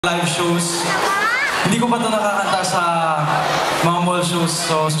live shows. Hindi ko pa ito nakakanta sa mga mall shows,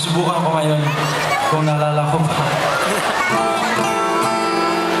 so susubukan ko ngayon kung naalala ko pa.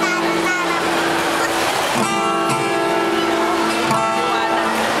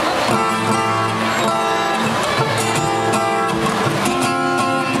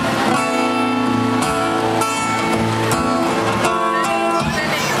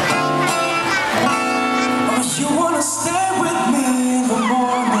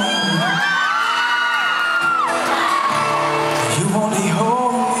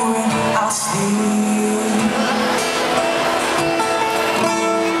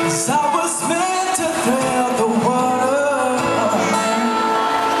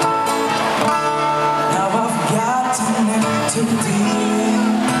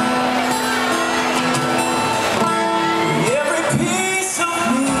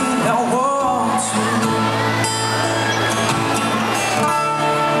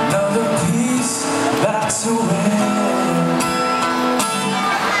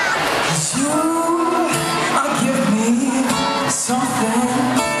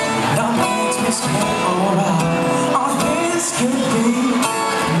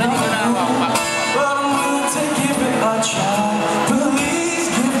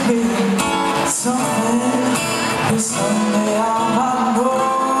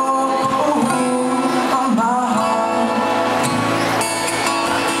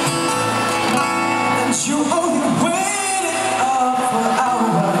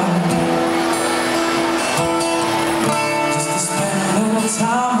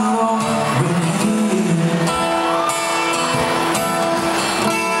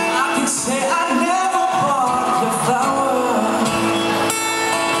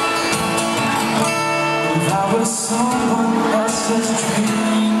 Someone else's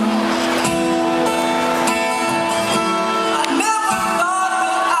dream. I never thought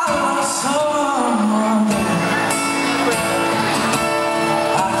that I was someone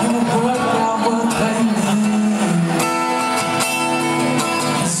I can work out what they need.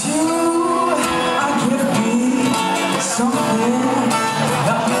 'Cause you are giving me something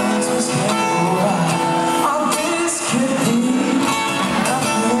that makes me stay right. Oh, this could be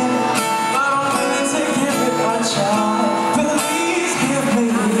nothing, but I'm willing to give it a try. Please give me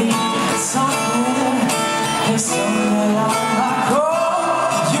something. There's something I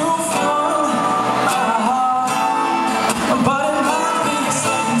call you from my heart, but it might be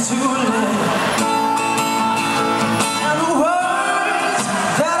something too late. And the words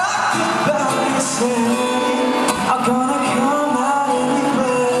that I can barely say are gonna come out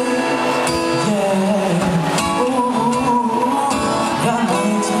anyway. Yeah, ooh, that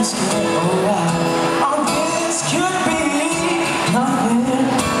makes me scared. Alright. Could be nothing,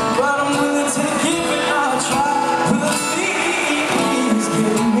 but I'm willing to give it a try. Please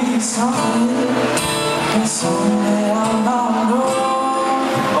give me something,